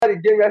the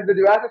game yesterday,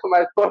 they were asking for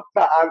my thoughts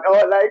and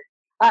all. Like,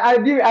 I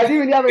didn't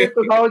really have any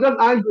thoughts. I was just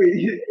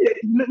angry.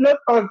 No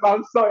thoughts.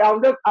 I'm sorry.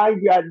 I'm just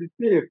angry at the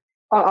team.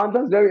 I'm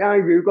just very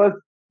angry because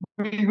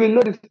we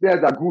know these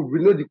players are good.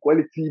 We know the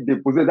quality they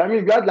possess. I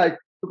mean, we had like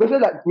we can say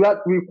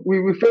that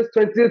we faced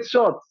 28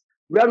 shots.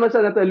 We had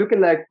Manchester United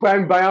looking like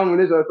prime Bayern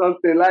Munich or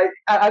something. Like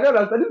I don't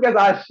understand. These guys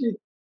are shit.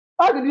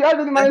 How did you I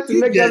manage to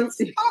did make get. them?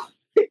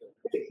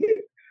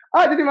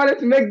 How did you manage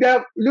to make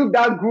them look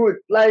that good?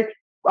 Like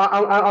we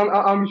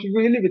should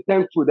really be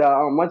thankful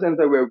that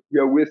Manchester were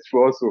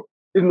wasteful also.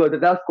 If not,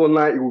 that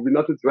scoreline, it would be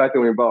nothing to write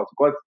home about.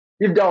 Because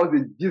if that was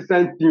a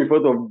decent team in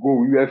front of goal,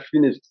 we were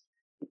finished.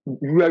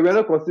 We were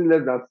not conceding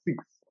less than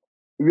six.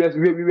 We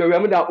were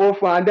more than 0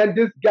 and then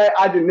this guy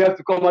had the nerve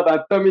to come out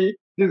and tell me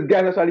this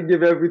guy actually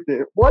gave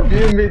everything. What do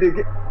you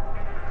mean?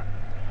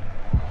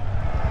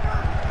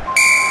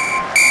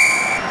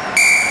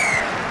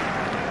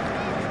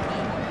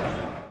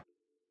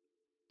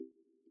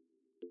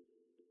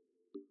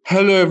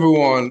 Hello,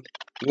 everyone.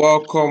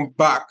 Welcome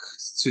back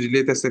to the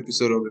latest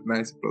episode of the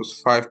 90 plus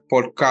 5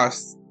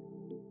 podcast.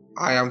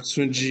 I am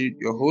Tunji,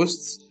 your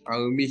host,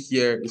 and with me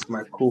here is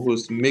my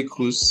co-host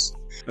Mekus.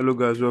 Hello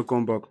guys,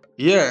 welcome back.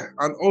 Yeah,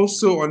 and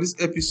also on this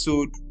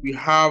episode we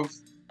have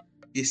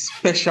a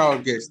special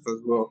guest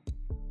as well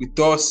with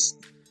us,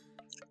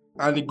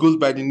 and it goes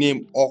by the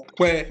name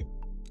Okwe.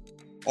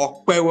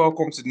 Okwe,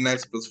 welcome to the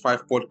 90 plus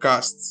 5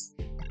 podcast.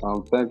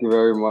 Thank you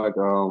very much.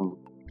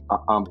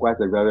 I'm quite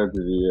excited to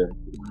be here.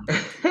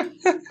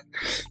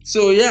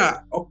 So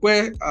yeah,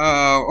 Okwe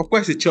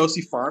is a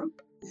Chelsea fan.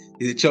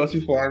 He's a Chelsea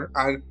fan,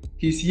 and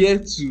he's here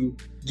to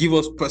give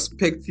us the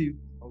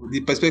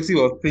perspective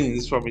of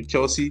things from a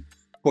Chelsea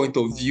point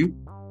of view.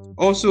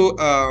 Also,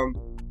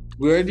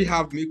 we already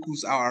have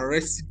Mekus, our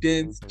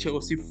resident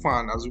Chelsea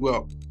fan as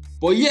well.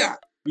 But yeah,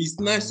 it's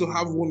nice to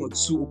have one or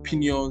two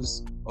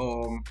opinions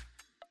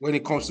when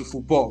it comes to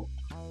football.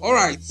 All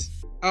right,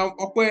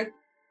 Okwe,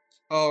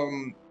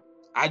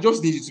 I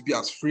just need you to be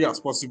as free as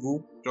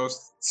possible.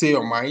 Just say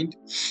your mind.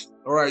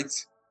 All right.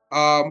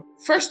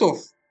 First off,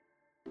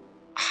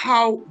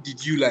 how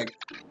did you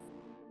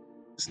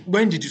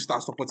when did you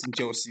start supporting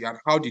Chelsea, and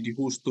how did the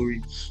whole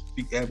story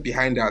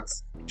behind that?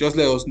 Just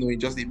let us know in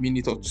just a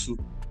minute or two.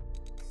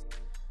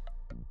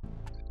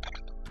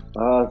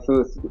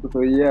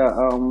 So yeah,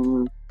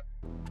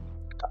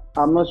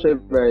 I'm not sure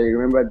if I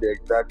remember the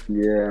exact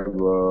year,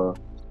 but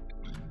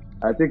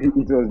I think it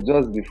was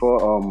just before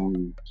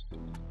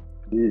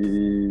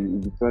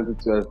the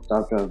 2012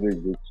 Champions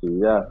League victory.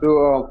 Yeah,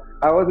 so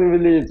I wasn't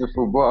really into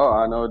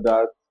football and all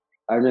that.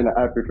 I mean,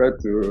 I prefer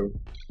to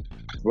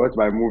watch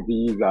my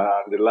movies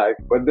and the like.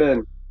 But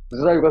then,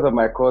 just because of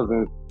my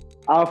cousins,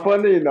 and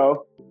funny enough,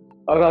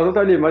 I was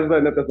totally a Manchester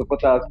United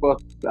supporter as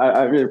first.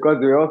 I mean, because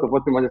they were all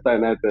supporting Manchester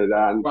United,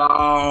 and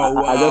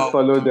I just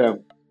followed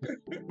them.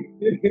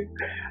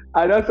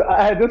 I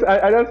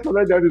just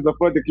followed them to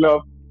support the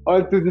club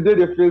until the day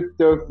they faced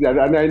Chelsea, and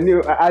I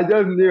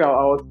just knew I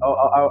was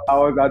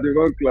at the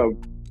wrong club.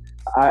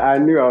 I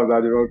knew I was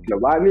at the wrong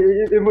club. I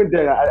mean, even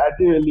then, I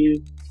didn't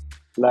really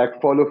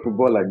like follow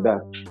football like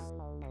that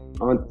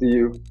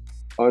until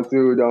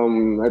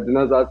Eden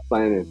Hazard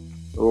signing.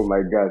 Oh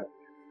my God!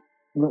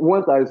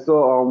 Once I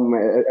saw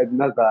Eden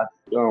Hazard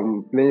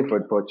playing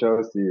for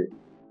Chelsea,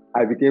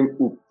 I became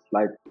hooked,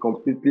 like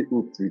completely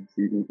hooked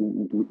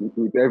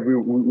with every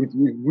with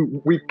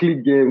weekly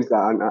games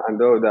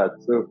and all that.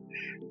 So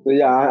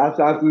yeah,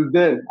 since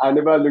then I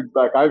never looked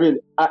back. I mean,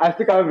 I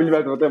still can't believe I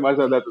supported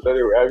Manchester United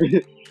anyway. I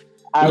mean,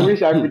 I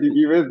wish I could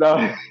erase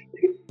that.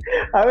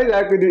 I wish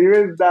I could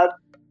erase that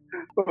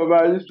from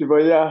my history,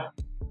 but yeah,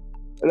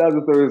 that's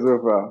the story so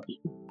far.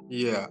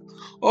 Yeah.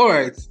 All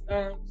right.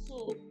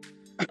 So,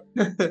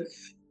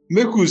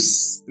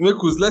 Mekus,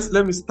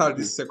 let me start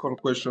this second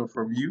question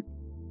from you.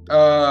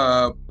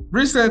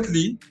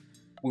 Recently,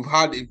 we've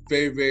had a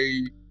very,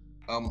 very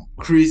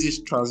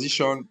crazy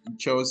transition in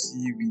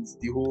Chelsea with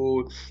the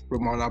whole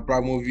Roman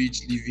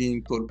Abramovich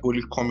leaving, Todd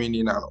Bowley coming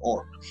in and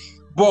all.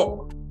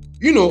 But,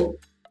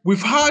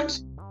 we've had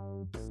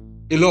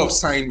a lot of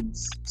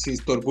signings since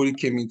Todd Bowley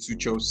came into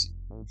Chelsea.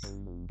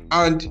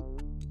 And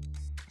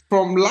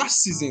from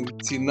last season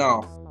till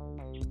now,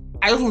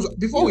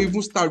 before we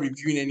even start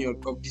reviewing any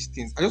of these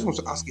things, I just want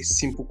to ask a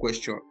simple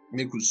question,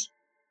 Mekus.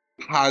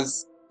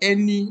 Has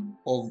any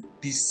of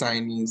these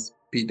signings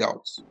paid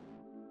out?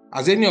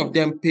 Has any of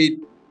them paid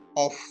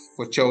off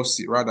for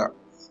Chelsea, rather?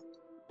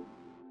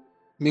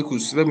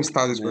 Mekus, let me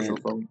start this question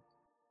from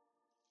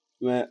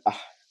you. Man,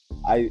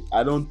 I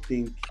don't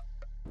think.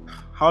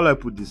 How will I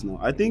put this now?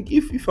 I think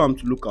if I'm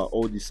to look at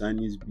all the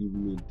signings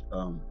being made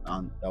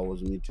and that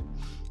was made,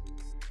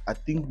 I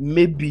think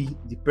maybe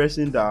the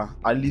person that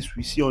at least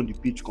we see on the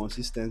pitch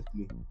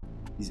consistently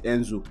is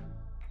Enzo.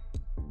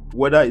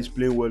 Whether he's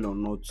playing well or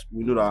not,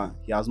 we know that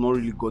he has not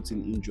really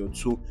gotten injured.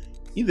 So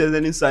if there's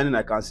any signing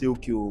I can say,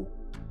 okay,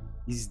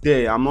 he's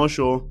there. I'm not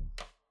sure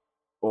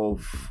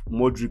of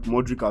Modric.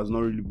 Modric has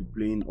not really been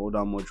playing all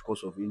that much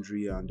because of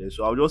injury and there.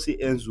 So I'll just say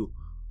Enzo.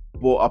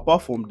 But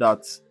apart from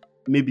that,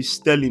 maybe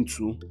Sterling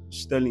too.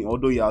 Sterling,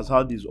 although he has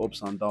had his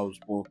ups and downs,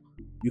 but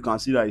you can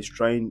see that he's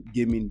trying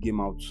game in,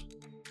 game out.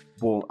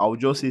 But I would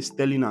just say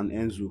Sterling and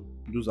Enzo,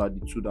 those are the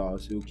two that I'll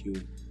say, okay,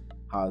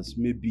 has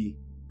maybe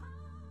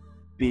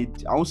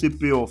paid, I won't say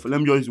pay off, let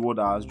me just use the word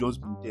that has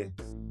just been there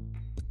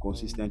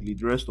consistently.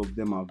 The rest of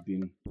them have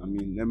been, I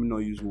mean, let me not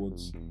use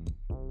words.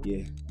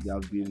 Yeah, they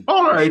have been.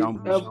 All right.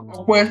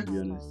 Well, to be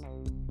honest.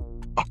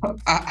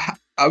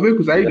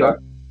 Because are you done?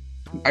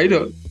 Are you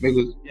done?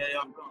 Because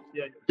Yeah, I'm done.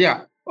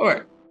 yeah. All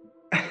right.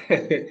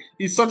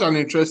 It's such an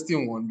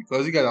interesting one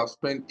because you guys have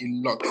spent a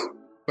lot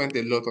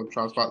on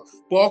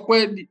transfers. But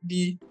where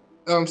the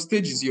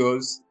stage is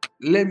yours,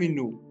 let me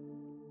know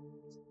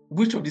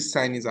which of these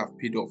signings have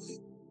paid off.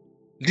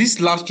 This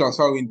last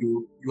transfer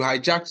window, you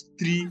hijacked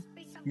 3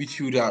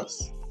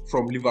 midfielders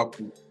from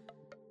Liverpool.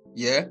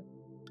 Yeah,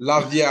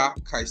 Lavia,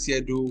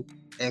 Caicedo,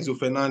 Enzo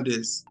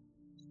Fernandez.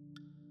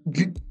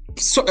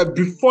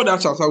 Before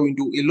that transfer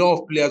window, a lot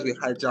of players were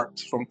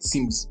hijacked from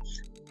teams.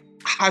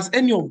 Has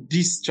any of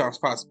these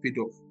transfers paid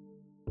off?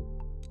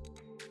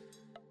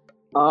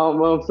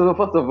 Well, so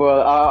first of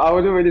all, I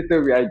wouldn't really say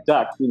we are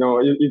jacked. You know,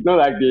 it's not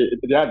like they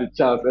had the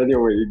chance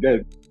anyway. You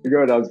get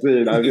what I'm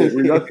saying? I mean,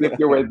 we just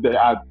simply went there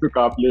and took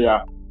our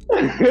player.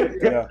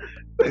 Yeah.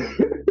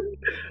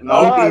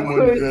 Now play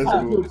money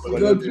so,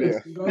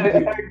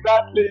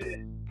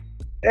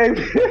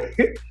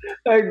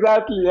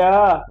 exactly,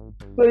 yeah.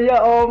 So yeah,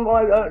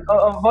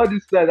 how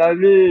this said, I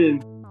mean,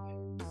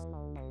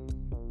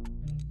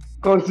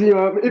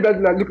 consumer, if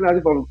you're looking at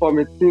it from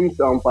a team's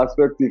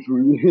perspective,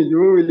 you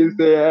won't really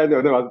say any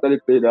of them has totally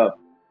paid up.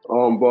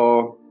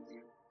 But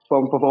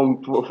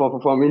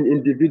from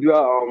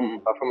individual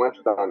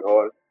performances and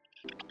all,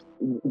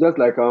 just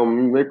like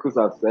Mekus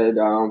has said,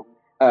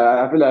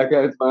 I feel like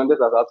Fernandez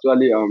has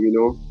actually you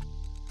know,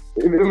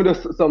 even though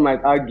some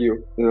might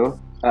argue, you know,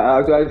 I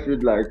actually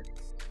feel like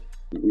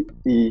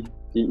he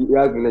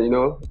has been, you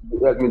know, he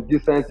has been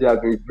decent, he has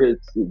been great.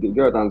 You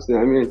get what I'm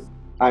saying? I mean,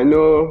 I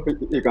know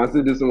he can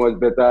still do so much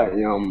better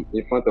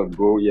in front of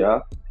goal,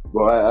 yeah.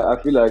 But I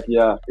feel like,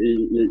 yeah,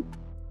 he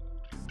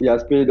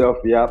has paid off,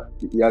 yeah.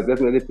 He has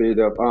definitely paid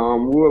off.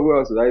 Who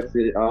else would I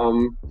say?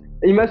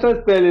 You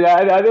mentioned Sterling.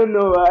 I don't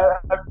know.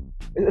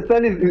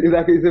 Sterling is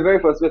like, he's a very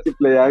frustrating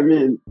player. I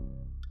mean,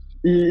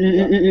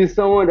 he is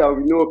someone that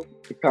we know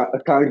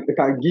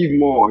can give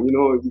more. You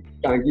know, he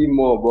can give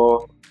more,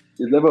 but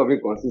his level of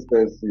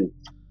inconsistency,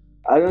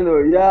 I don't know.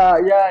 Yeah,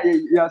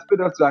 he has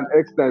paid off to an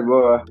extent,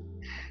 but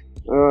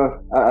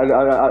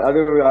I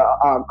don't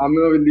know. I'm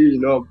not really, you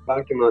know,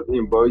 banking on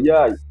him. But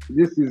yeah,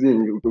 this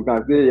season you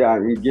can say, yeah,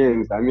 in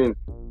games. I mean,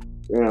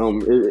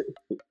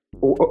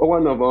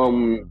 one of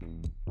one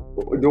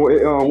of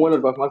the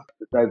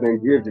performances that is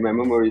engraved in my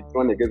memory is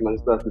one against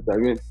Manchester City. I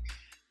mean,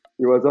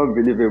 it was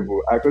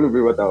unbelievable. I couldn't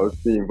believe what I was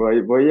seeing.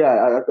 But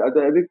yeah, I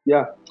think,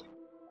 yeah,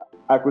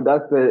 I could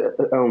add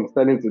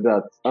Sterling to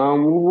that.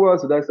 Who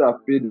else would I say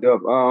have paid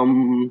up?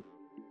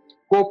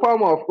 Cole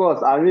Palmer, of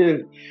course. I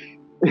mean,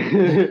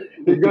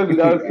 it goes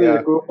without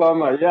saying, Cole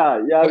Palmer.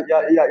 Yeah.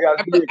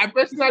 I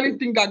personally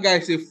think that guy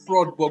is a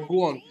fraud, but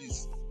go on,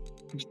 please.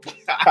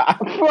 Nah.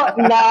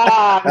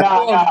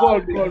 Go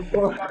on.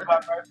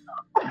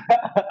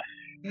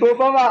 Cole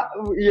Palmer,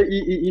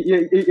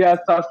 he has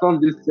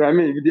transformed this. I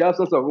mean, with the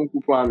absence of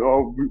Nkuku and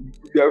all,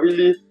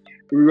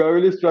 we were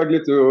really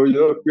struggling to, you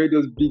know, create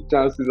those big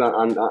chances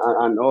and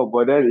all.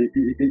 But then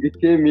he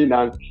came in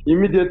and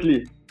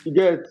immediately he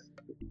gets.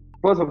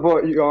 First of all,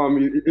 it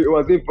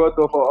was being brought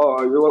off,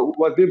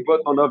 was being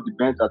brought on off the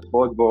bench at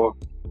first,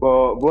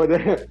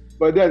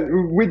 but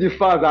then with the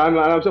fans, and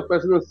I'm sure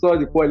person saw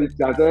the quality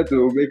and started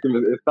to make him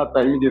a starter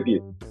immediately,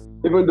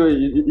 even though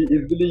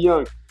he's really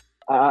young.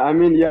 I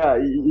mean, yeah,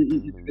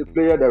 he's a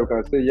player that we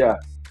can say, yeah,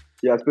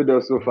 he has played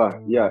us so far.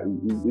 Yeah,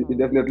 he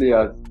definitely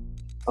has.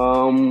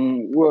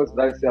 Who else did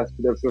I say has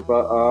played us so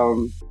far?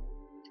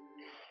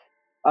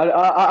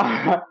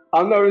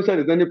 I'm not really sure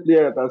there's any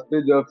player that has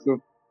played us so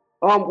far.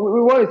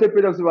 We want to say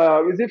paid off so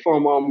far. Is it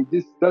from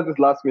this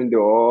last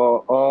window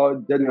or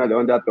generally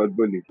under third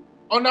bully?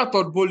 Under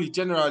third bully,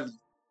 generally.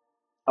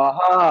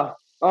 Aha.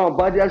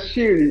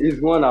 Badiashile is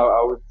one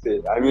I would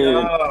say. I mean,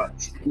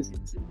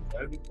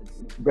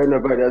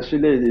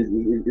 Badiashile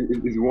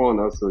is one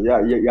also.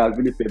 Yeah, he has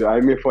really paid off. I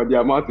mean, for the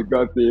amount he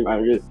got him,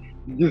 I mean,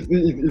 this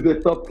is a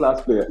top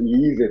class player.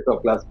 He is a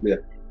top class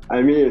player.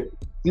 I mean,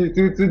 to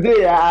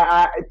today,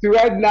 to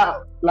right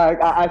now,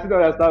 like I still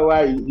don't understand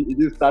why he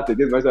didn't start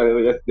against Manchester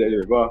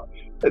yesterday. But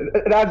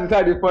that's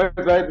beside the point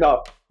right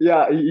now.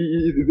 Yeah,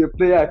 he's a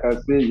player I can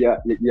say. Yeah,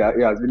 he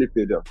has really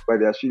paid off.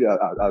 But actually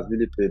has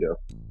really paid off.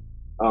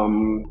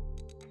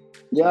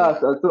 Yeah.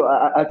 So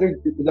I think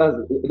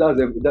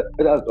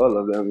that's all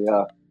of them.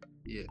 Yeah.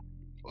 Yeah.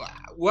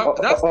 Well,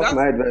 that's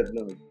my head right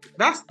now.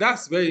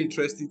 That's very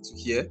interesting to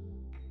hear.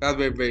 That's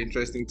very, very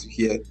interesting to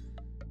hear.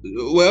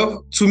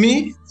 Well, to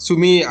me,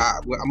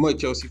 I'm not a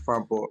Chelsea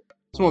fan, but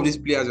some of these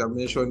players I'm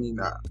mentioning,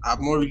 I've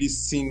not really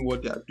seen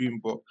what they are doing.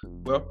 But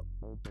well,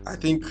 I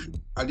think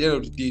at the end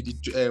of the day,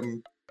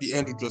 the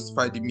end will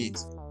justify the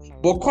means.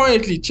 But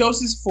currently,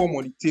 Chelsea's form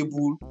on the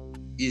table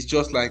is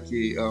just like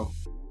a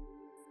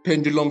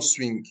pendulum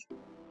swing.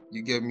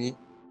 You get me?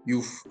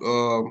 You've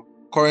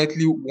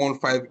currently won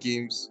 5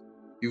 games.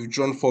 You've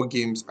drawn 4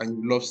 games and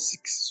you've lost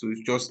 6. So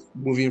it's just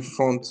moving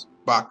front,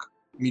 back,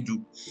 middle.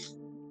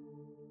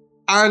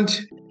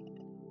 And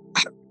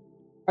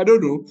I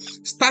don't know.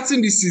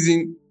 Starting this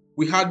season,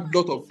 we had a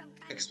lot of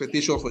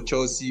expectation for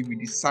Chelsea with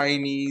the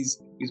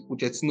signings, with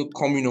Pochettino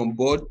coming on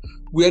board.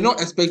 We are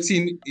not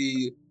expecting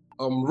a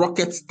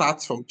rocket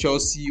start from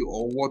Chelsea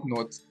or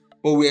whatnot,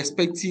 but we're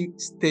expecting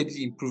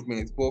steady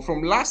improvement. But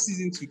from last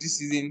season to this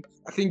season,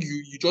 I think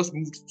you just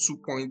moved 2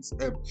 points,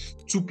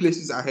 2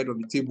 places ahead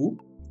on the table.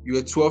 You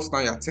were 12th, now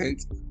you're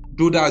 10th.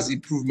 Though that's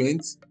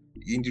improvement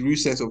in the real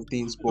sense of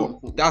things, but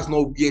that's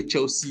not where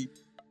Chelsea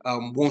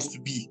wants to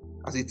be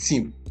as a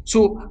team.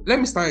 So let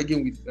me start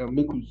again with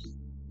Mekus.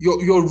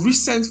 Your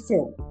recent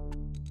form.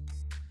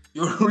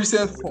 Yeah.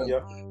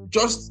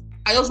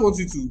 I just want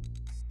you to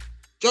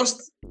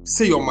just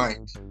say your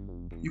mind.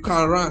 You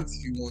can rant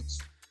if you want.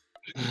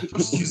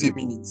 Just use a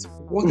minute.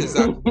 What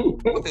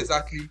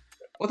exactly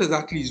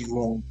is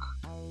wrong?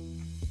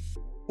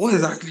 What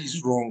exactly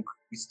is wrong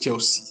with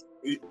Chelsea?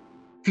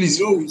 Please,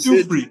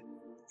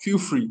 feel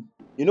free.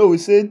 You know, we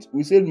said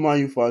Man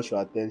U fans should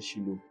attend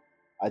Shiloh.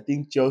 I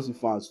think Chelsea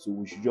fans too,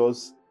 we should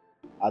just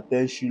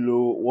attend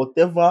Shiloh,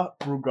 whatever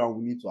program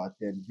we need to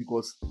attend,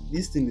 because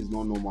this thing is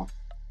not normal.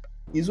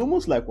 It's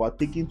almost like we're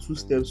taking 2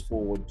 steps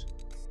forward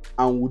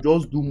and we'll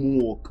just do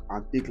more work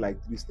and take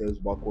like 3 steps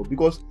backward.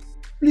 Because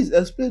please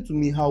explain to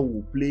me how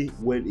we'll play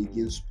well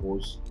against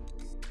Spurs,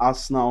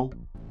 Arsenal,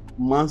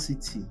 Man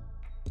City,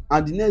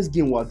 and the next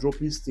game we're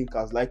dropping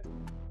stinkers. Like,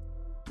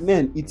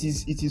 man, it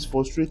is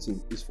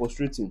frustrating. It's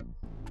frustrating.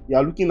 You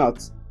are looking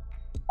at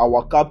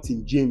our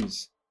captain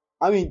James.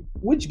 I mean,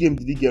 which game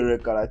did he get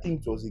red card? I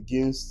think it was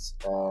against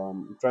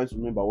I'm trying to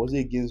remember. Was it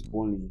against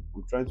Burnley?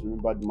 I'm trying to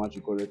remember the match he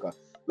got red card.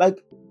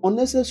 Like,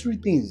 unnecessary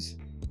things.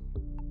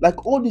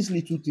 Like, all these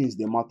little things,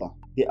 they matter.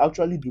 They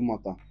actually do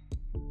matter.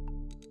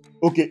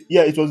 Okay,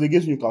 yeah, it was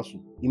against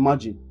Newcastle.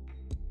 Imagine.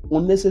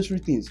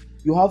 Unnecessary things.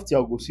 You have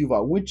Thiago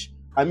Silva, which,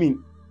 I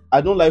mean, I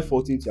don't like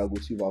faulting Thiago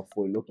Silva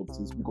for a lot of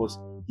things because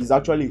he's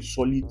actually a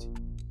solid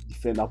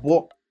defender.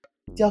 But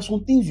there are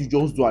some things you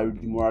just do and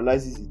it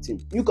demoralizes the team.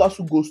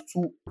 Newcastle goes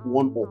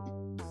 2-1 up.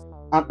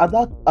 And at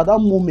that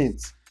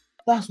moment,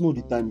 that's not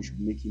the time you should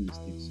be making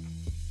mistakes.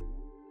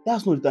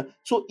 That's not the time.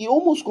 So it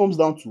almost comes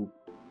down to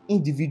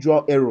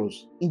individual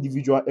errors.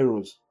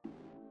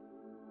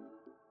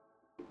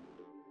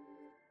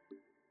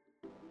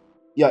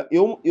 Yeah, it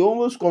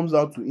almost comes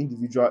down to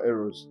individual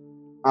errors.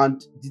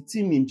 And the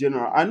team in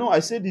general, I know I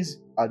said this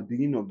at the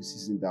beginning of the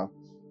season that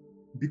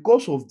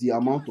because of the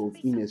amount of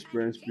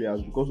inexperienced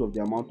players, because of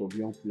the amount of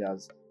young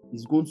players,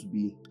 it's going to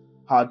be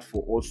hard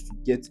for us to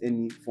get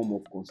any form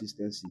of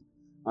consistency.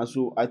 And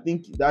so I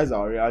think that is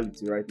our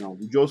reality right now.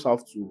 We just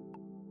have to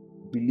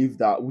believe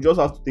that. We just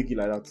have to take it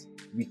like that.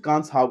 We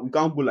can't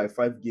go like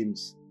 5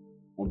 games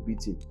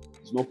unbeaten.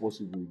 It's not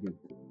possible again.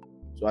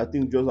 So I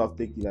think we just have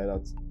to take it like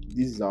that.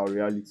 This is our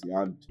reality,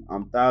 and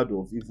I'm tired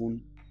of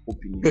even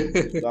hoping.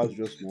 That's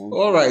just my own.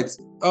 All right.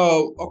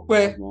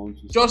 Okay.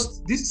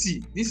 Just this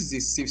is a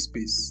safe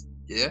space.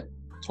 Yeah.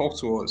 Talk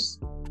to us.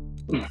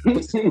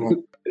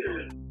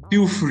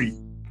 Feel free.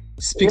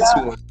 Speak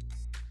to us.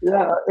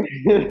 Yeah.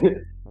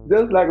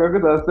 Just like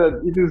Augusta said,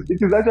 it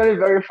is actually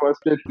very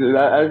frustrating.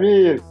 I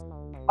mean,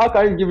 how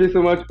can you give me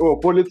so much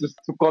hope only to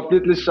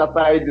completely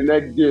shatter it the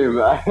next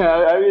game?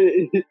 I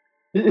mean,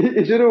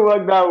 it shouldn't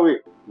work that way.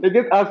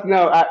 Against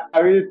Arsenal, I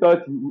really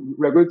thought we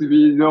were going to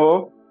be,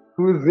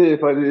 cruising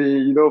for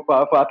the,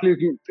 for at least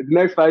the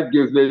next 5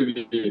 games,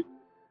 maybe.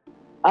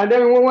 And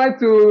then we went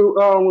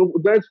to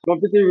bench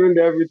completely ruined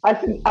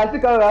everything. I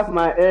think I wrap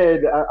my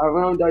head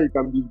around how you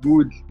can be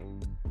good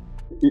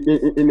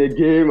in a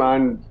game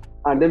and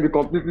then be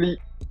completely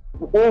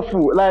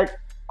awful, like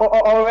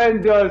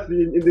horrendous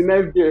in the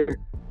next game.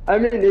 I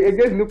mean,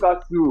 against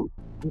Newcastle,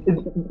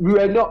 we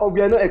are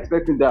not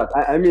expecting that.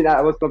 I mean,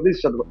 I was completely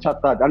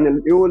shattered,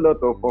 and a whole lot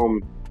of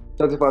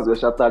Chelsea fans were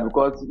shattered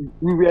because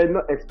we were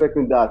not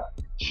expecting that.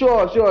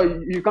 Sure,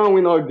 you can't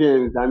win all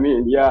games. I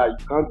mean, yeah,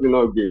 you can't win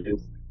all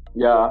games.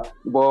 Yeah,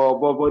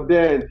 but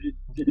then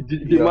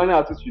the manner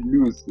at which you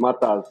lose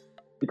matters.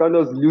 You can't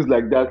just lose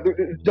like that.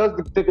 Just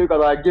to take a look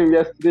at our game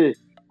yesterday.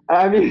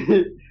 I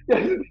mean,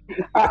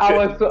 I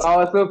was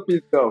so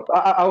pissed off.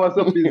 I was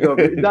so pissed off.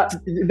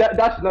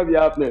 That should not be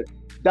happening.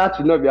 That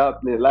should not be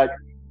happening. Like,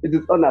 it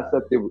is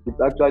unacceptable.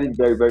 It's actually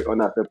very, very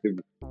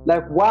unacceptable.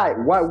 Like, why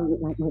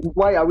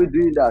are we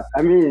doing that?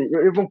 I mean,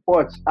 even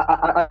Poch,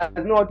 I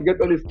don't know how to get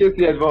on this case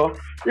yet, but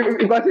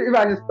if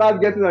I just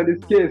start getting on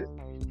this case,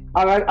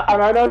 I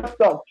might not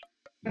stop.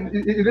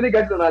 It's really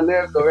getting on our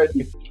nerves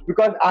already,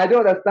 because I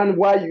don't understand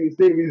why you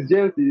say Miss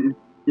James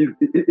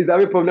is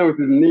having a problem with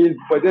his knees,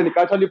 but then he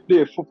can actually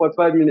play for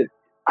 45 minutes.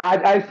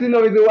 I see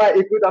no reason why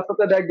he could have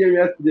started that game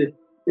yesterday.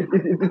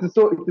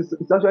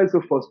 It's actually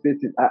so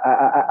frustrating.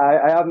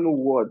 I have no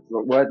words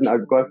right now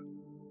because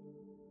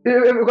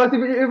even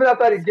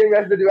after the game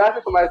yesterday, they were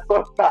asking for my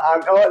thoughts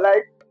and all.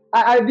 Like,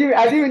 I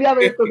didn't really have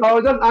any thoughts. I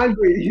was just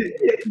angry.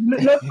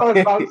 No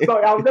thoughts. I'm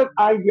sorry. I'm just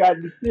angry at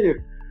the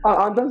team.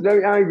 I'm just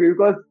very angry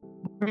because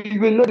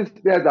we know these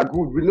players are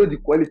good. We know the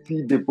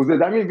quality they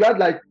possess. I mean, we had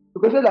like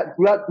because that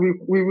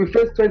we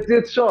faced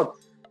 28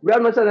 shots. We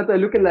had Manchester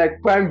United looking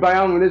like prime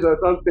Bayern Munich or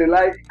something.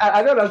 Like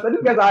I don't understand.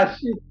 These guys are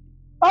shit.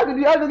 How did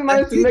you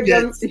manage to make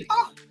them?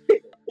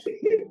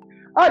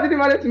 How did you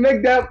manage to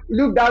make them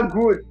look that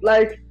good?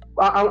 Like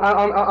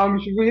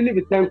we should really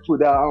be thankful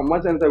that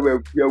Manchester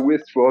were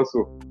wasteful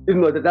also. If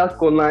not, that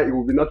scoreline, it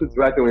would be nothing to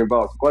write home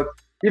about. Because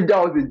if that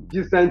was a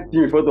decent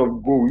team in front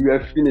of goal, we were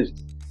finished.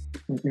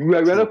 We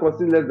were not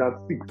conceding less than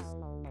 6.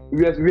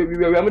 We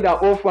were more than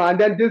 0 and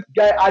then this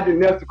guy had the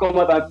nerve to come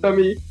out and tell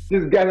me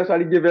this guy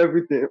actually gave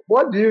everything.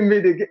 What do you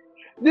mean they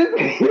this?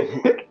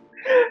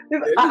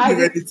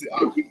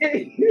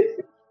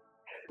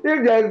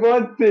 If there is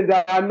one thing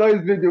that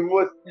annoys me the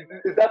most,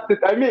 is that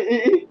I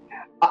mean,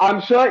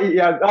 I'm sure he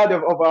has heard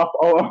of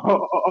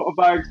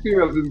our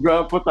experience with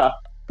Graham Potter.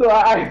 So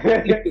I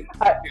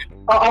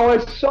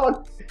was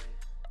shocked.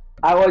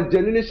 I was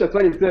genuinely shocked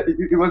when he said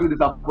he wasn't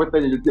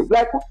disappointed in the team.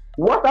 Like,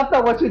 what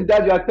after watching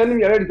that you are telling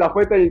me you're already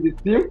disappointed in the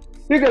team?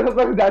 If there's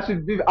something that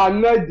should be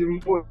annoyed the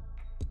most,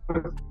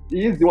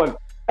 he is the one.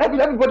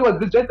 Everybody was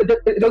disjointed.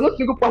 There was no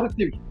single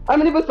positive. I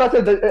mean, even such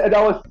that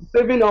was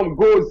saving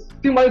goals,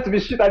 still managed to be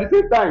shit at the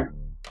same time.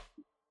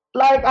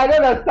 Like, I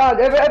don't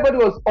understand. Everybody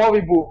was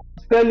horrible,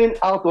 standing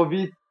out of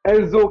it.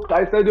 Enzo,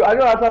 Caicedo, I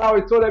don't understand how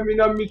he told them in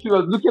the midfield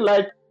was looking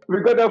like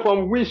we got them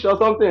from Wish or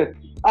something.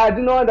 I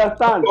do not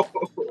understand.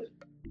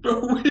 We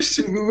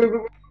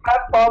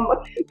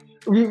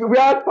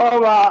had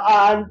power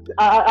and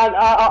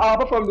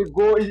apart from the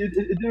goal, it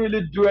didn't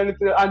really do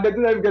anything, and they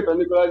didn't even get on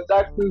Nicholas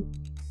Jackson's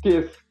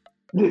case.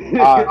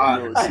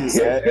 No,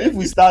 if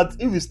we start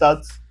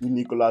with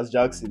Nicholas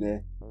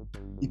Jackson,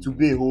 it will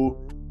be a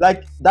whole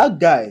like that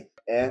guy.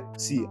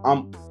 See,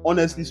 I'm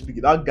honestly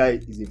speaking, that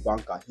guy is a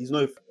banker. He's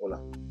not a footballer.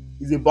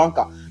 He's a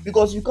banker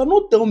because you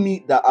cannot tell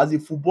me that as a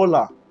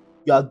footballer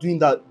you are doing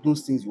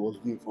those things he was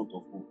doing in front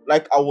of goal.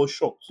 Like I was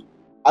shocked.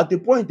 At the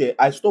point there,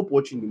 I stopped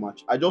watching the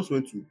match. I just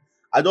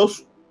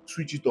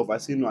switched it off. I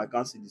said no, I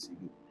can't see this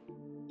again.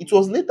 It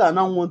was later I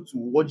now want to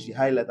watch the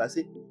highlight. I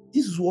said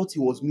this is what he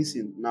was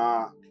missing.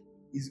 Nah.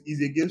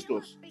 He's against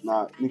us.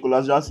 Nah,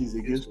 Nicolas Jackson is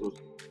against us.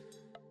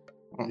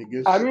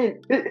 I mean,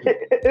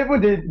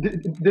 even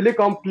the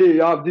link-up play,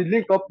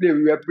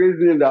 we were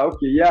praising him that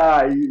okay,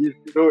 yeah, he's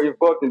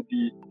involved in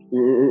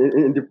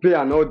the play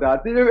and all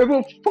that.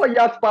 Even 4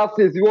 yards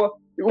passes, he was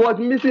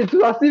missing. It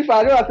was as if the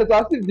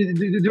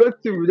whole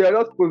team they were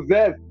just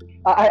possessed.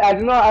 I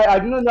do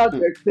not know how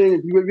to explain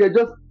it. We were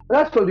just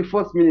that's from the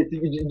first minute.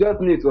 You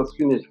just knew it was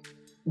finished.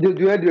 They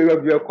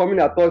were coming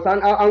at us,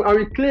 and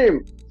we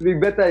claim to be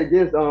better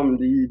against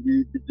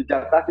the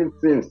attacking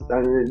teams,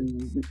 and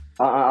we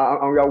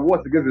are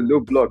worse against the low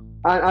block.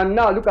 And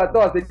now look at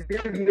us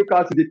against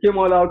Newcastle. They came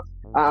all out,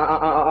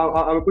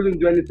 and we couldn't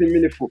do anything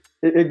meaningful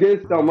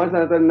against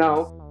Manchester United.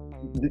 Now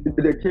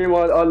they came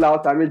all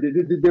out. I mean,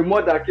 they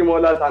more than came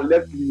all out and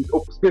left the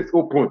space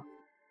open.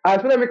 I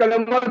expect Mikel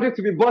Modric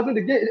to be bossing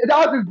the game.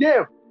 That was his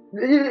game.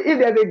 If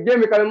there's a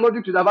game, Mikel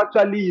Modric should have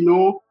actually,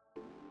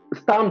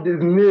 stamped his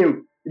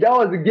name. That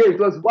was the game. It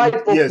was wide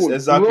open. Yes,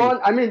 exactly.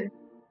 I mean,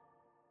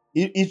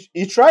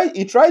 he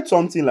tried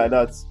something like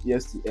that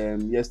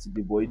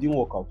yesterday, but it didn't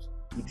work out.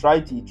 He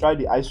tried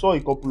it. I saw a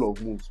couple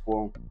of moves,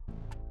 but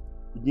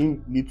he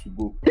didn't need to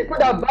go. He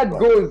could have bad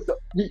goals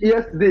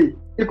yesterday.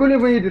 He couldn't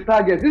even hit the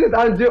target. This is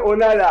Andre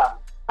Onana.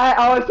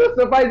 I was so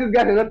surprised this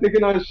guy is not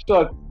taking on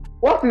shots.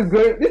 What is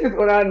going? This is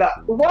Onana.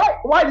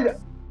 Why did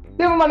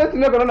they even manage to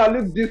make Onana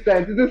look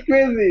decent? This is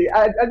crazy.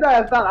 I don't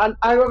understand.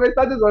 And Robert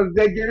Sanchez was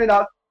there giving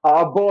out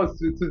our balls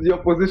to the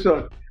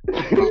opposition.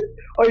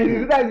 Or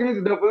he's either giving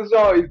to the opposition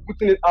or he's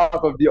putting it out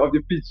of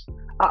the pitch.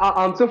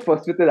 I'm so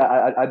frustrated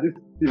at this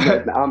team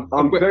right now.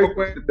 I'm very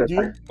frustrated.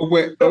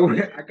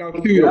 I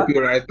can feel your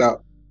pain right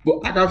now.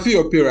 But I can feel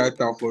your pain right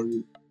now for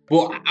you.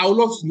 But I would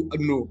love to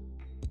know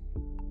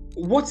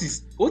what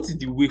is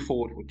the way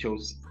forward for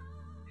Chelsea?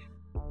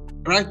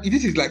 Right?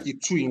 This is like a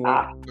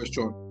 2-in-1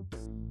 question.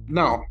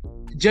 Now,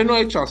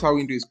 January transfer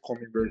window is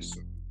coming very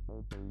soon.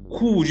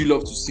 Who would you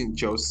love to see in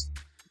Chelsea?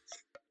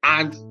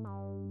 And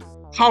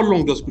how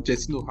long does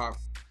Pochettino have?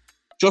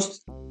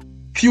 Just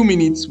few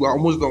minutes. We're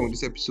almost done with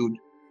this episode.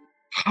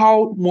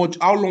 How much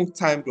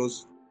time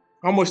does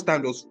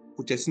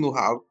Pochettino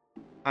have?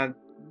 And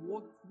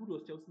who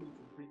does Chelsea need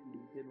to bring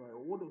in January?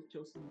 Or what does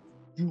Chelsea need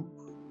to do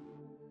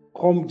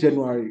come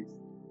January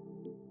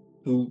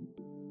to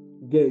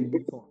get a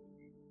good one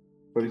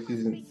for the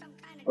season?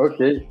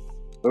 Okay,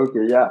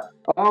 yeah.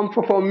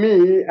 For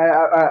me,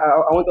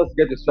 I want us to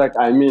get the strike.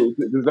 I mean,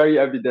 it's very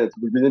evident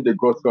within the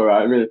goal scorer.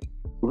 I mean,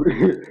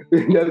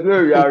 there's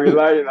no we are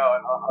relying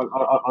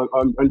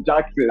on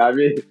Jackson. I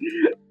mean,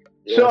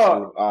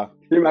 sure,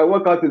 he might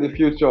work out in the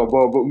future,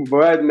 but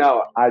right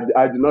now, I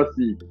do not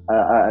see.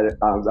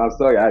 I'm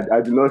sorry,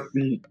 I do not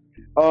see.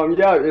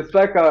 A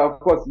striker, of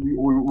course,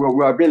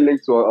 we are being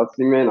linked to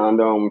Osimhen and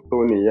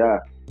Tony. Yeah,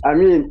 I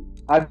mean,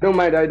 I don't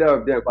mind either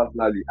of them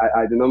personally.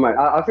 I do not mind.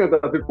 I've seen a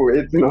lot of people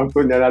hating on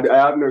Tony, and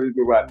I have no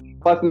reason why.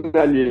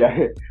 Personally,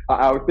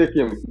 I'll take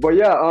him. But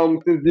yeah,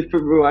 since the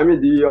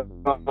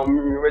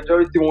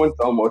majority wants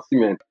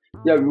Osimhen.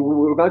 Yeah,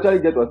 we can actually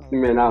get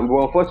Osimhen,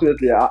 but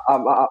unfortunately,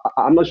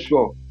 I'm not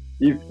sure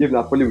if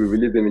Napoli will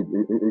release him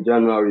in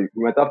January.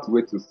 We might have to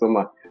wait till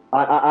summer.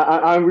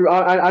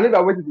 And if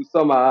I wait till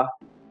summer,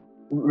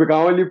 we can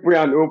only pray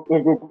and hope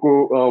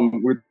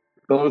with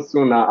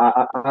soon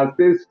and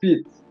stay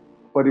fit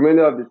for the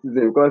remainder of the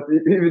season, because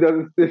if he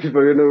doesn't stay fit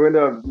for the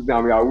remainder of the season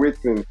and we are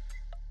waiting,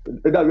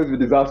 that's going to be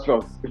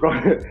disastrous.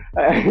 Because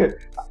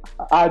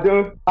I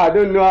don't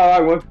know how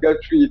I want to get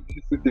through it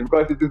this season,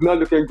 because it is not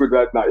looking good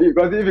right now.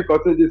 Because if we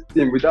continue this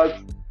team without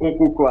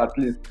Nkunku at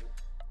least,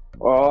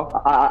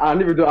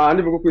 and if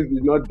Nkunku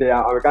is not there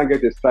and we can't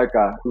get a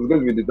striker, it's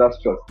going to be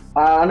disastrous.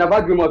 And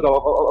about rumors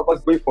of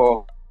us going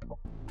for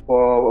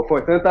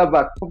centre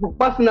back.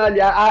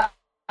 Personally, I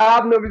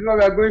have no reason why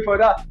we are going for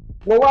that.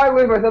 But why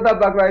wait for centre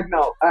back right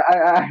now?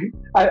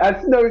 I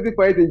see no reason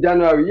for it in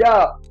January.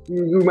 Yeah,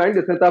 you might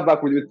need the centre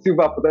back with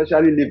Silva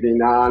potentially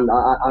leaving and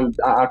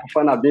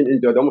Fofana being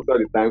injured almost all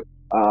the time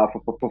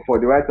for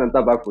the right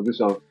centre back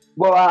position.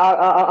 But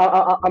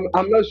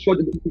I'm not sure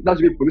that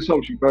should be a position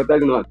we should be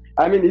prioritizing on.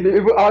 I mean,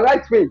 if our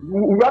right wing,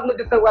 we have no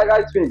decent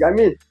right wing. I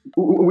mean,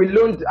 we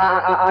loaned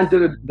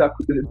Angelo that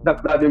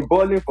have been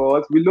balling for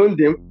us. We loaned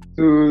him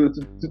to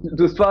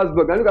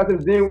Strasbourg, and look at him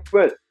doing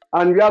well.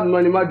 And we have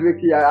Noni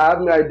Madueke. I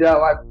have no idea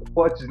why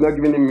Poch is not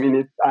giving him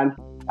minutes. And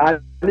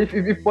if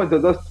Poch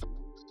does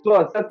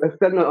not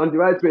stand on the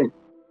right wing,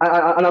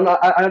 I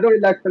don't really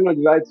like standing on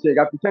the right wing.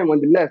 I prefer him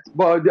on the left.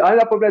 But the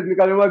other problem is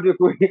Noni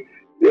Madueke.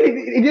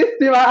 This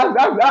team, I have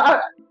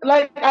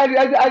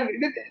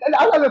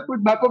to put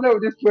my problem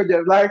with this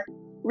project. Like,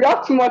 we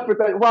have too much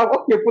potential. Well,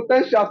 okay,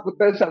 potential.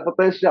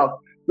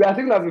 We are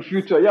thinking of the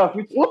future. Yeah,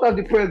 what of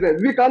the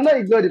present? We cannot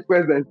ignore the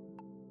present.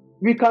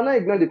 We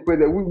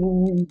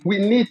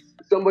need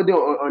somebody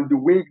on the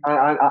wing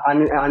and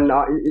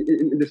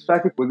in the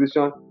striking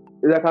position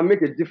that can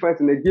make a difference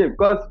in the game.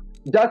 Because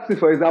Jackson,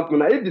 for example,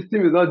 now if the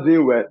team is not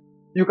doing well,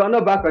 you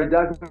cannot back on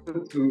Jackson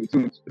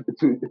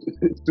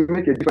to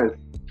make a difference.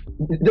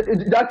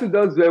 Jackson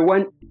does well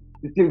when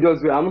the team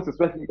does well,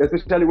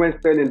 especially when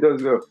Sterling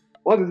does well.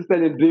 Once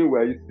Sterling doing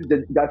well, you see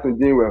Jackson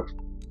doing well.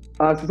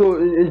 So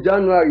in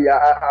January,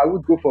 I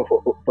would go for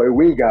a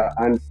winger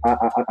and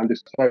the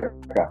striker.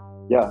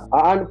 Yeah,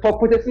 and for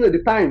Pochettino at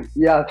the time,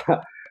 yeah.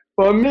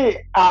 For me,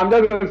 I'm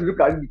not going to look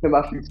at the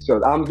December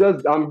fixtures. I'm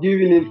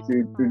giving it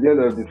to the end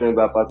of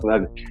December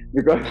personally,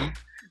 because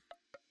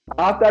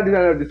after the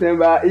end of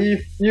December,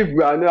 if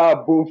we are not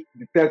above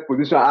the 10th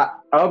position,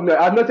 I'm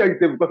not checking the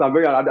table because I'm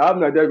very honest. I have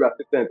no idea we are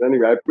still 10th.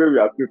 Anyway, I pray we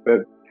are still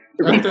 10th.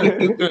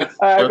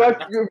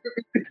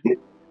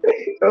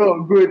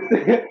 Oh, good.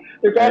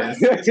 Because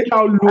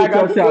how low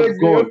Chelsea has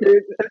gone.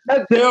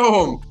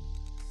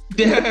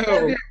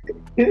 Damn.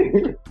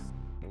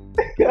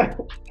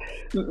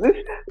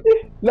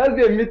 Let's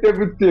be a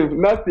mid-table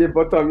team, not a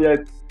bottom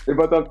yet. A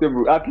bottom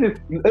table. At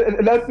least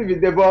let's see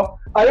with the ball.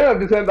 I don't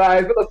know December.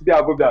 I supposed to be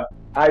above that.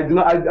 I don't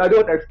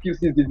want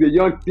excuses. It's a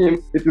young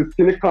team. It is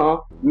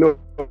cynical. No,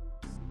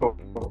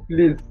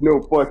 please, no.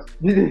 But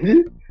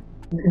these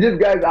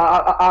guys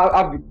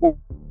have the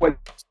quality.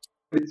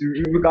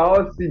 You can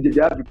all see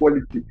they have the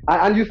quality,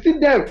 and you see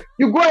them.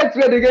 You go and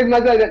trade against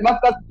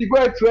Master City. Go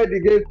and trade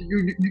against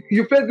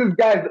you face these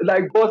guys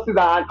like bosses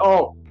and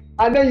all,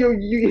 and then you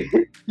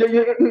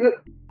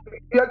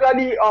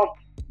actually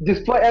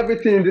destroy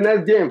everything in the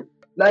next game.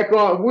 Like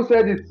who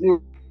said it?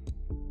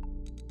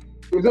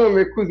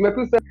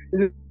 Mekus said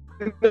in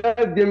the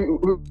next game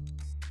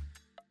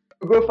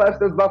we go 5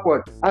 steps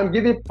backward. I'm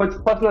giving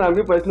personal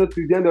and personal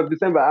to the end of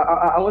December.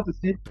 I want to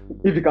see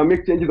if you can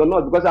make changes or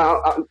not, because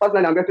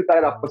personally I'm getting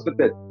tired of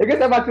frustrated.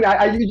 Against everything,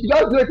 you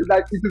just know it's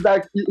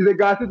a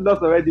guaranteed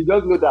loss already. You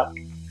just know that.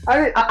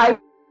 I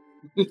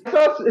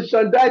saw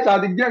Sean Dyche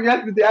at the game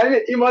yesterday. I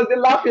mean, he must be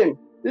laughing.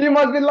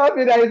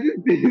 That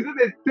this is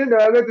the thing that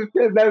we're going to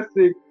face next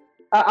week.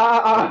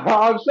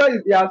 I'm sure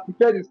he has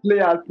prepared his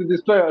players to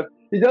destroy us.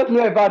 He just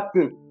knows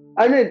everything.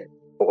 I mean,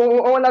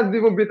 one has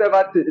even beat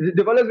everything.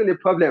 They've always been a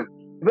problem.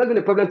 They've always been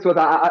a problem to us,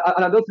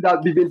 and I don't see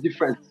that being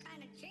different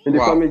in the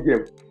coming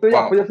game. So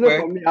yeah,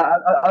 for me,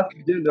 I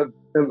see the end of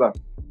December.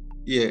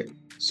 Yeah.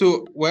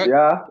 So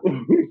yeah.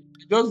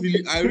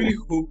 I really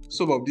hope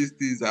some of these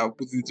things are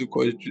put into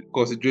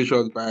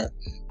consideration by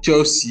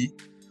Chelsea.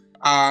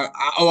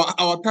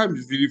 Our time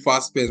is really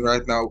fast spent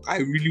right now. I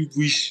really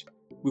wish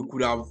we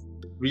could have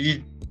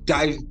really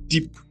dived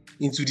deep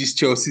into this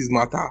Chelsea's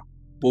matter,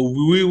 but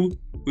we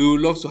will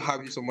love to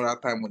have you some other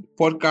time on the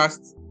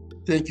podcast.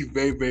 Thank you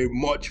very, very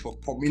much for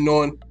coming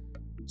on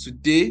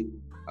today.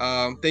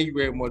 Thank you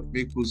very much,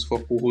 Mekus, for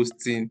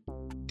co-hosting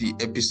the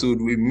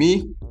episode with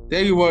me.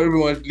 Thank you,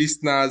 everyone,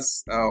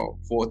 listeners,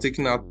 for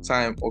taking out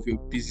time of your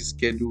busy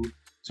schedule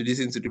to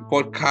listen to the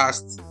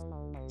podcast.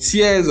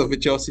 Tears of a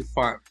Chelsea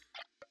fan.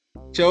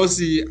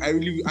 Chelsea, I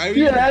really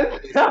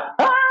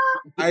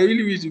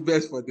wish the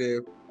best for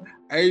them.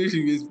 I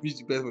really wish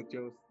the best for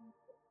Chelsea.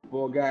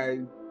 But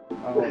guys,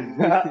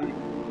 stay safe,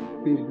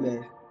 stay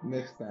blessed.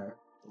 Next time,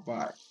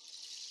 bye.